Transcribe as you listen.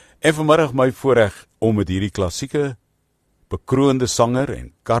En vanmiddag my voorreg om met hierdie klassieke bekroonde sanger en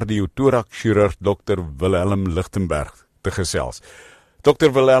kardiotorax-chirurg Dr. Wilhelm Lichtenberg te gesels.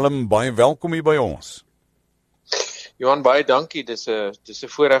 Dr. Wilhelm, baie welkom hier by ons. Johan, baie dankie. Dis 'n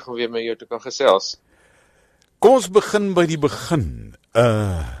voorreg om weer met jou te kan gesels. Kom ons begin by die begin.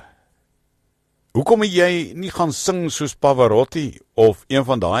 Hoekom het jy nie gaan sing soos Pavarotti of een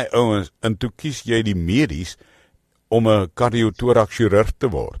van daai ouens en toe kies jy die medies om 'n kardiotorax-chirurg te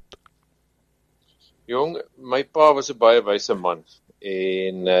word? Jong, my pa was 'n baie wyse man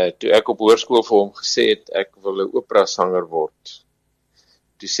en toe ek op hoërskool vir hom gesê het ek wil 'n opera-sanger word.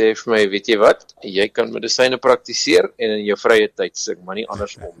 Toe sê hy vir my, weet jy wat, jy kan medisyne praktiseer en in jou vrye tyd sing, maar nie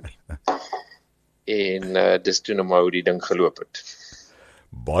andersom nie. En dis toe nou maar hoe die ding geloop het.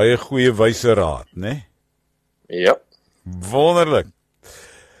 Baie goeie wyse raad, né? Ja. Wonderlik.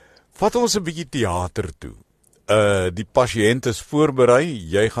 Vat ons 'n bietjie teater toe. Die pasiënt is voorberei,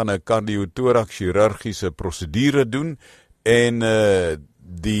 jy gaan 'n kardiotorax-chirurgiese prosedure doen en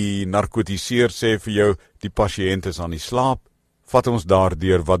die narkotiseer sê vir jou, die pasiënt is aan die slaap. Vat ons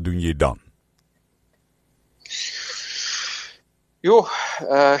daardeur, wat doen jy dan? Jo,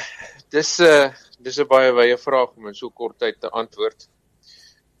 dis 'n baie wye vraag om in so kort tyd te antwoord.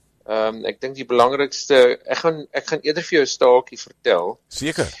 Ek dink die belangrikste, ek gaan eerder vir jou 'n staaltjie vertel.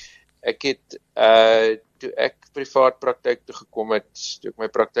 Seker. Ek het toe ek privaat praktyk toe gekom het, toe ek my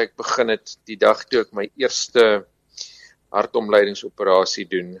praktyk begin het, die dag toe ek my eerste hartomleidingsoperasie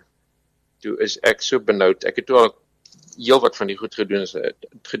doen, toe is ek so benoud. Ek het toe al heel wat van die goed gedoen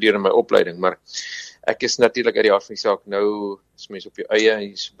gedurende my opleiding, maar ek is natuurlik uit die hart van die saak nou, as mens op jou eie, en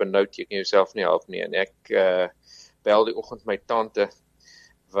jy is benoud, jy kan jouself nie help nie, en ek bel die oggend my tante,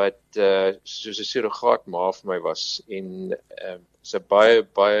 wat soos 'n surrogaat ma vir my was, en is 'n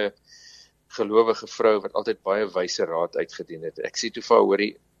baie gelowige vrou, wat altyd baie wyse raad uitgedien het. Ek sê toe vir haar,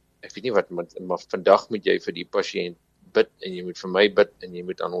 hoorie, ek weet nie wat, maar vandag moet jy vir die pasiënt bid, en jy moet vir my bid, en jy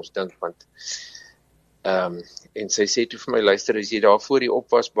moet aan ons dink, want en sy sê toe vir my, luister, as jy daar voor die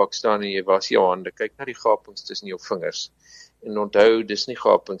opwasbak staan, en jy was jou hande, kyk na die gapings tussen jou vingers, en onthou, dis nie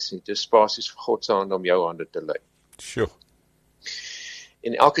gapings nie, dis spasies vir God se hande om jou hande te lei. Sure.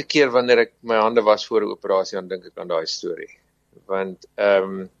 En elke keer wanneer ek my hande was voor 'n operasie, dan dink ek aan daai storie. Want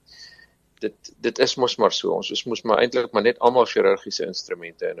dit is mos maar so, ons moes maar eintlik maar net almal chirurgiese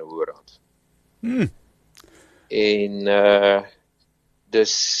instrumente in 'n hoërhand. En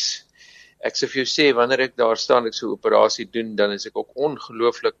dus ek sê vir jou sê, wanneer ek daar staan, ek so 'n operasie doen, dan is ek ook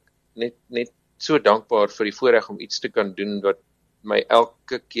ongelooflik net so dankbaar vir die voorreg om iets te kan doen wat my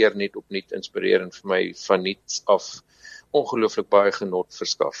elke keer net opnuut inspireer en vir my van niets af ongelooflik baie genot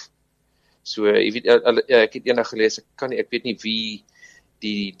verskaf. So, jy weet, ek het eendag gelees, ek weet nie wie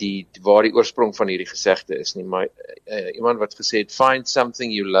waar die oorsprong van hierdie gesegde is nie, maar iemand wat gesê het, find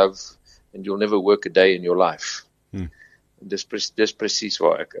something you love and you'll never work a day in your life. Dis presies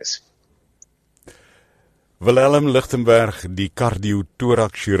waar ek is. Wilhelm Lichtenberg, die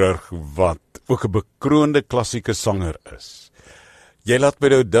kardiotorax-chirurg, wat ook 'n bekroonde klassieke sanger is. Jy laat my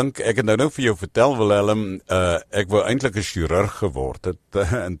nou dink, ek het nou vir jou vertel, Wilhelm, ek wou eintlik 'n chirurg geword het,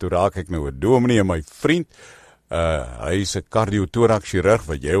 en toe raak ek nou 'n dominee, en my vriend, hy is 'n kardiotorax-chirurg,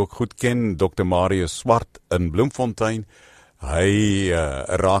 wat jy ook goed ken, Dr. Marius Swart in Bloemfontein. Hy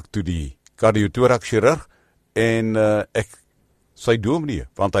raak toe die kardiotorax-chirurg, en ek sy dominee,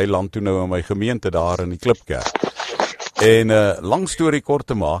 want hy land toe nou in my gemeente daar in die Klipkerk. En lang storie kort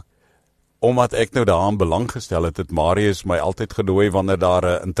te maak, omdat ek nou daaraan belang gestel het Marius my altyd gedooi wanneer daar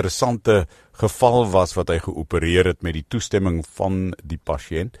 'n interessante geval was wat hy geopereer het met die toestemming van die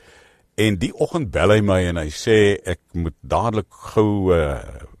pasiënt. En die oggend bel hy my en hy sê ek moet dadelik gou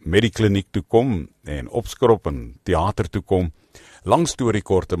met die kliniek toe kom en opskrop en teater toe kom. Lang storie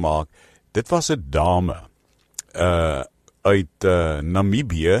kort te maak, dit was 'n dame uit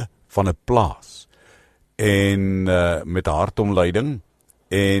Namibië van 'n plaas en met hartomleiding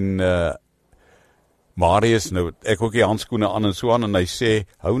en Marius, nou ek ook die handskoene aan en so aan, en hy sê,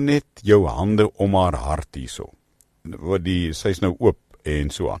 hou net jou hande om haar hart hierso. Sy is nou oop en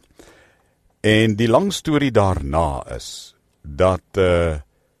so aan. En die lang storie daarna is, dat toe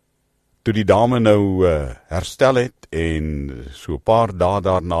die dame nou herstel het, en so 'n paar dae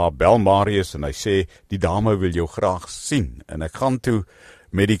daarna bel Marius, en hy sê, die dame wil jou graag sien. En ek gaan toe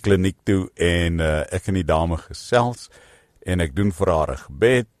met die kliniek toe, en ek en die dame gesels, en ek doen vir haar 'n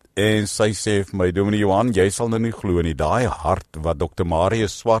gebed, en sy sê vir my, Dominee Johan, jy sal nou nie glo nie, daai hart wat Dr.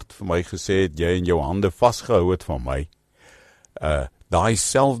 Marius Swart vir my gesê het, jy in jou hande vasgehou het van my, daai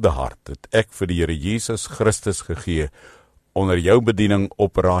selfde hart het ek vir die Here Jesus Christus gegee, onder jou bediening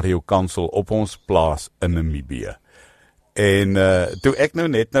op Radio Kansel op ons plaas in Namibië. En toe ek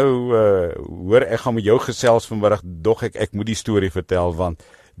net hoor ek gaan met jou gesels vanmiddag, dog ek moet die storie vertel, want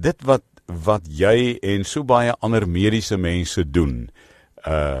dit wat jy en so baie ander mediese mense doen,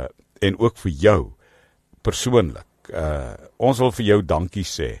 en ook vir jou persoonlik, ons wil vir jou dankie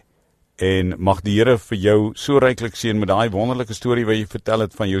sê, en mag die Here vir jou so ryklik seën met daai wonderlike storie wat jy vertel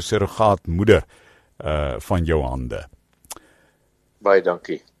het van jou surrogaatmoeder, van jou hande. Baie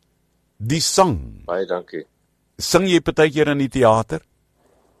dankie. Die sang, Baie dankie. sing jy partykeer in die teater?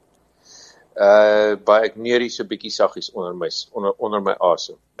 Baie ek neer so 'n bietjie saggies onder my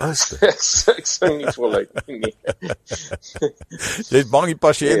asem. Ek sing nie voluit nie. Jy is bang die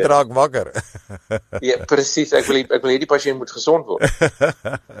pasiënt raak wakker. Ja, presies. Ek wil hê die pasiënt moet gesond word.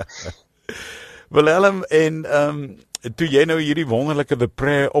 Wilhelm, en toe jy nou hierdie wonderlike The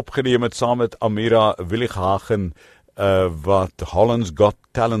Prayer opgeneem het saam met Amira Willighagen, wat Holland's Got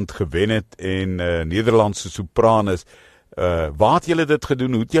Talent gewen het en Nederlandse sopraan is, waar het julle dit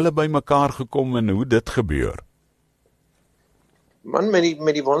gedoen? Hoe het julle by mekaar gekom en hoe dit gebeur? Man,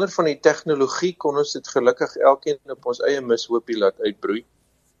 met die wonder van die tegnologie kon ons dit gelukkig elkeen op ons eie mishoopie laat uitbroei.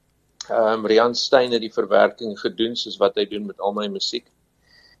 Rian Stein het die verwerking gedoen soos wat hy doen met al my musiek.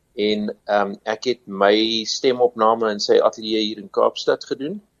 En ek het my stemopname in sy ateljee hier in Kaapstad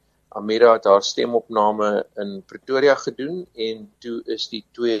gedoen. Amira het haar stemopname in Pretoria gedoen en toe is die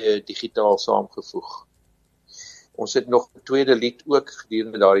twee digitaal saamgevoeg. Ons het nog 'n tweede lied ook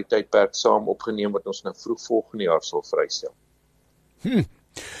gedurende daardie tydperk saam opgeneem wat ons nou vroeg volgende jaar sal vrystel.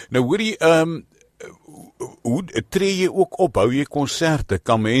 Nou hoorie, hoe tree jy ook op? Hou jy konserte?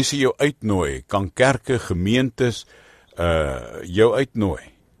 Kan mense jou uitnooi? Kan kerke, gemeentes jou uitnooi?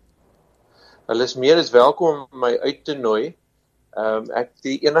 Hulle is meer as welkom om my uit te nooi.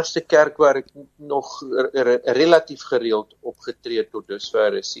 Die enigste kerk waar ek nog relatief gereeld opgetree tot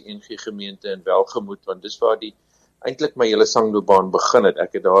dusver is die NG gemeente in Welgemoed, want dis waar eintlik my hele sangloopbaan begin het.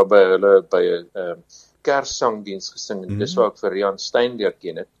 Ek het daar by hulle by 'n kerssangdiens gesing en dis waar ek vir Rian Stein leer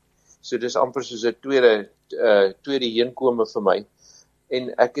ken het. So dis amper soos 'n tweede heenkome vir my.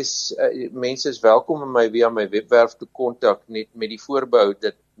 En ek is mense is welkom om my via my webwerf te kontak, net met die voorbehou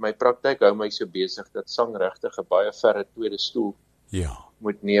dat my praktyk hou my so besig dat sang regtig 'n baie verre tweede stoel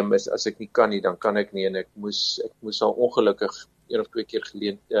moet neem. As ek nie kan nie, dan kan ek nie, en ek moes al ongelukkig 1 of 2 keer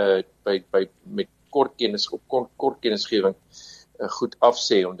met kort kennisgewing goed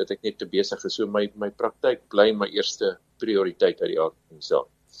afsê, omdat ek net te besig is. So my praktyk bly my eerste prioriteit uit die aard van die saak.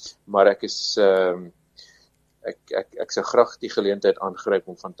 Maar ek is ek sou graag die geleentheid aangryp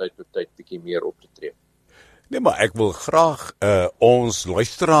om van tyd tot tyd bietjie meer op te tree. Nee, maar ek wil graag ons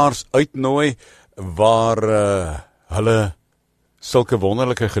luisteraars uitnooi waar hulle sulke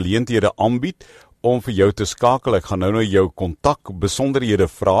wonderlike geleenthede aanbied om vir jou te skakel. Ek gaan nou jou kontak besonderhede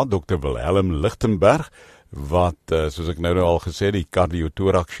vra, Dr. Wilhelm Lichtenberg, wat, soos ek nou al gesê, die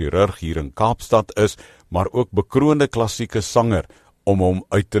kardiotorax chirurg hier in Kaapstad is, maar ook bekroonde klassieke sanger, om hom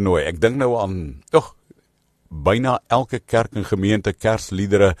uit te nooi. Ek dink nou aan, byna elke kerk en gemeente,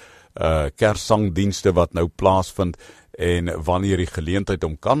 kersliedere, kerssangdienste wat nou plaasvind, en wanneer die geleentheid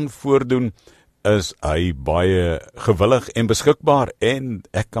hom kan voordoen, is hy baie gewillig en beskikbaar, en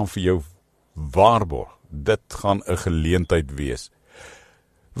ek kan vir jou waarborg, dit gaan 'n geleentheid wees.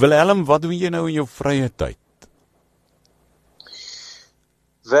 Wilhelm, wat doen jy nou in jou vrye tyd?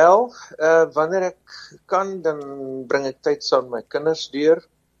 Wel, wanneer ek kan, dan bring ek tyd saam met my kinders deur,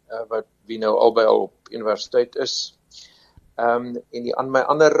 wie nou albei al op universiteit is. En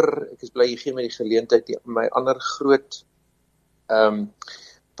ek is bly jy gee my die geleentheid, my ander groot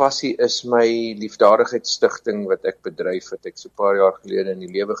passie is my liefdadigheidsstigting wat ek bedryf, wat ek so 'n paar jaar gelede in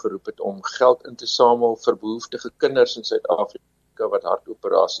die lewe geroep het om geld in te samel vir behoeftige kinders in Suid-Afrika wat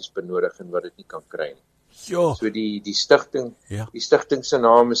hartoperasies benodig en wat dit nie kan kry nie. Ja. So die stigting, die stigting se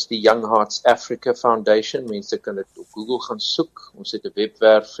naam is die Young Hearts Africa Foundation. Mense kan dit op Google gaan soek. Ons het 'n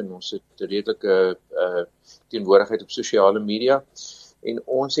webwerf en ons het 'n redelike teenwoordigheid op sosiale media. En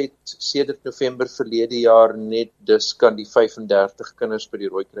ons het sedert November verlede jaar net dus kan die 35 kinders by die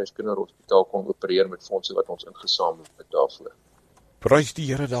Rooikruis Kinderhospitaal kon opereer met fondse wat ons ingesamel het daarvoor. Prys die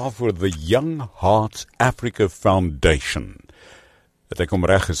Here daarvoor, the Young Hearts Africa Foundation. Het ek hom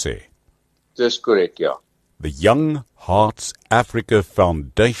reg gesê? Dis korrek, ja. The Young Hearts Africa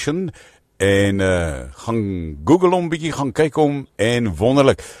Foundation, en gaan Google hom bietjie, gaan kyk hom, en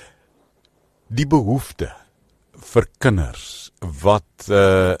wonderlik, die behoefte vir kinders, wat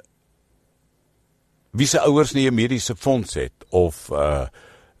wie se ouers nie 'n mediese fonds het, of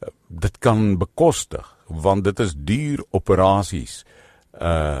dit kan bekostig, want dit is duur operasies.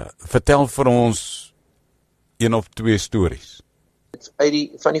 Vertel vir ons 1 of 2 stories.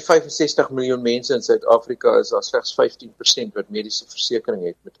 van die 65 miljoen mense in Suid-Afrika is daar slegs 15% wat mediese versekering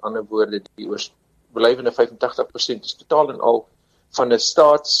het. Met ander woorde, die oorblywende 85% is totaal en al van 'n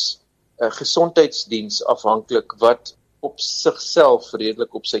gesondheidsdiens afhanklik wat op sigself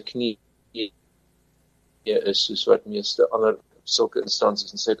redelik op sy knie is, soos wat meeste ander sulke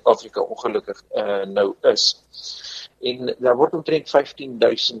instansies in Suid-Afrika ongelukkig nou is. En daar word omtrent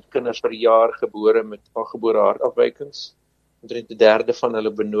 15.000 kinders per jaar gebore met aangebore hartafwykings. Omtrent 1/3 van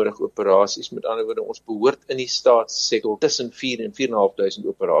hulle benodig operasies. Met ander woorde, ons behoort in die staatssektor tussen 4 en 4.500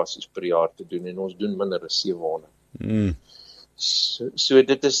 operasies per jaar te doen en ons doen minder as 700. So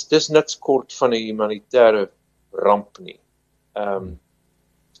dis niks kort van 'n humanitêre ramp nie.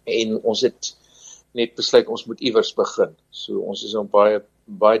 En ons het net besluit ons moet iewers begin. So ons is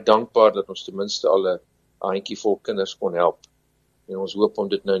baie dankbaar dat ons ten minste al 'n handjievol kinders kon help. En ons hoop om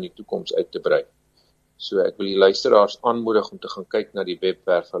dit nou in die toekoms uit te brei. So ek wil die luisteraars aanmoedig om te gaan kyk na die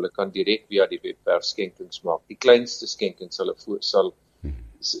webwerf. Hulle kan direk via die webwerf skenkings maak. Die kleinste skenking sal 'n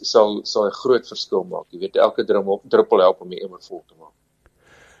groot verskil maak. Jy weet, elke druppel help om die emmer vol te maak.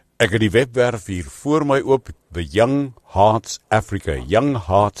 Ek het die webwerf hier voor my oop, The Young Hearts Africa. Young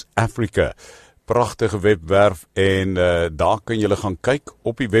Hearts Africa. Pragtige webwerf en daar kan julle gaan kyk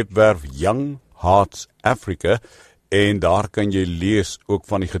op die webwerf Young Hearts Africa en daar kan jy lees ook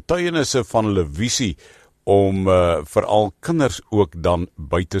van die getuienisse van hulle visie om veral kinders ook dan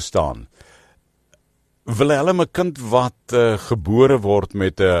by te staan. Wilhelm, 'n kind wat gebore word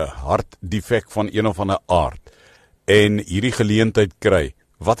met 'n hartdefek van een of ander aard en hierdie geleentheid kry,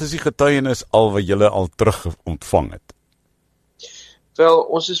 wat is die getuienis al wat julle al terug ontvang het? Wel,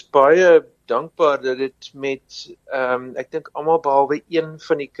 ons is baie dankbaar dat dit met, ek dink almal behalwe een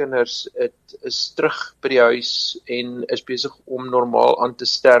van die kinders is terug by die huis en is besig om normaal aan te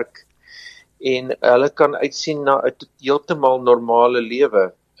sterk en hulle kan uitsien na 'n heeltemal normale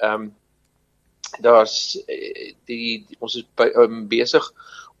lewe. Ons is besig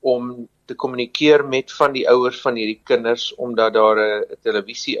om te kommunikeer met van die ouers van hierdie kinders omdat daar 'n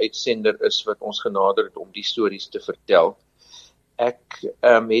televisieuitsender is wat ons genader het om die stories te vertel. Ek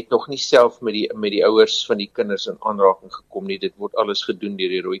het nog nie self met die ouers van die kinders in aanraking gekom nie. Dit word alles gedoen deur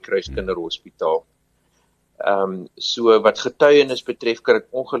die Rooikruis Kinderhospitaal. So wat getuienis betref, kan ek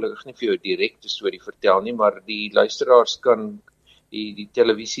ongelukkig nie vir jou direkte storie vertel nie, maar die luisteraars kan die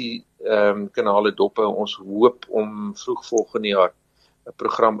televisie kanale dop hou. Ons hoop om vroeg volgende jaar 'n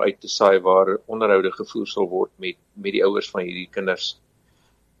program uit te saai waar onderhoude gevoer sal word met die ouers van hierdie kinders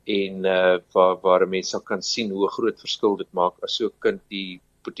en waar mense kan sien hoe 'n groot verskil dit maak as so 'n kind die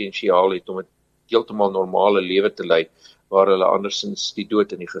potensiaal het om 'n heeltemal normale lewe te lei waar hulle andersins die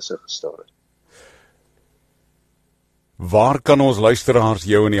dood in die gesig gestaar het. Waar kan ons luisteraars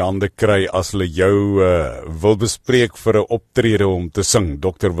jou in die hande kry as hulle jou wil bespreek vir 'n optrede om te sing,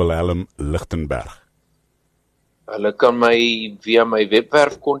 Dr. Wilhelm Lichtenberg? Hulle kan my via my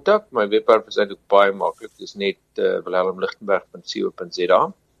webwerf kontak. My webwerf is eintlik baie maklik. Dit is net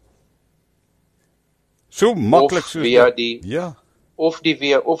wilhelmlichtenberg.co.za. So maklik soos of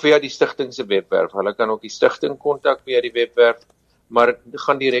via die stigting se webwerf. Hulle kan ook die stigting kontak via die webwerf, maar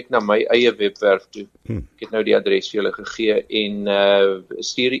gaan direk na my eie webwerf toe. Ek het nou die adres vir julle gegee en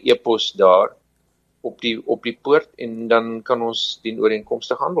stuur die e-pos daar op die poort en dan kan ons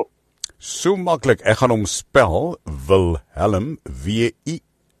dienooreenkomstig handel. So maklik, ek gaan hom spel, Wilhelm,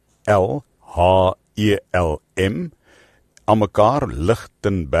 W-I-L-H-E-L-M, aan mekaar,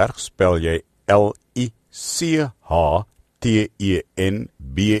 Lichtenberg, spel jy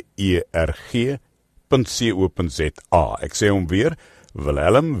L-I-C-H-T-E-N-B-E-R-G.co.za. Ek sê hom weer,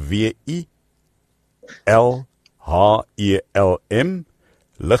 Wilhelm, W-I-L-H-E-L-M,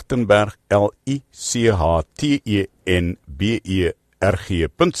 Lichtenberg,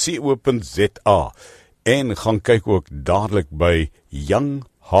 L-I-C-H-T-E-N-B-E-R-G.co.za en gaan kyk ook dadelik by Young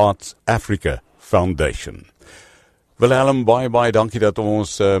Hearts Africa Foundation. Wilhelm, baie dankie dat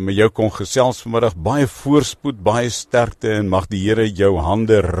ons met jou kon gesels vanmiddag. Baie voorspoed, baie sterkte en mag die Here jou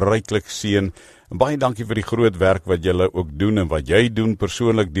hande ryklik seën. Baie dankie vir die groot werk wat julle ook doen en wat jy doen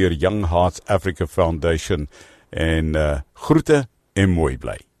persoonlik deur Young Hearts Africa Foundation en groete en mooi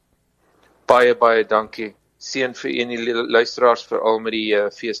bly. Baie dankie. Seën vir een die luisteraars veral met die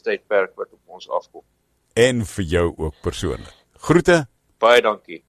feestydperk wat op ons afkom. En vir jou ook persoonlik. Groete. Baie dankie.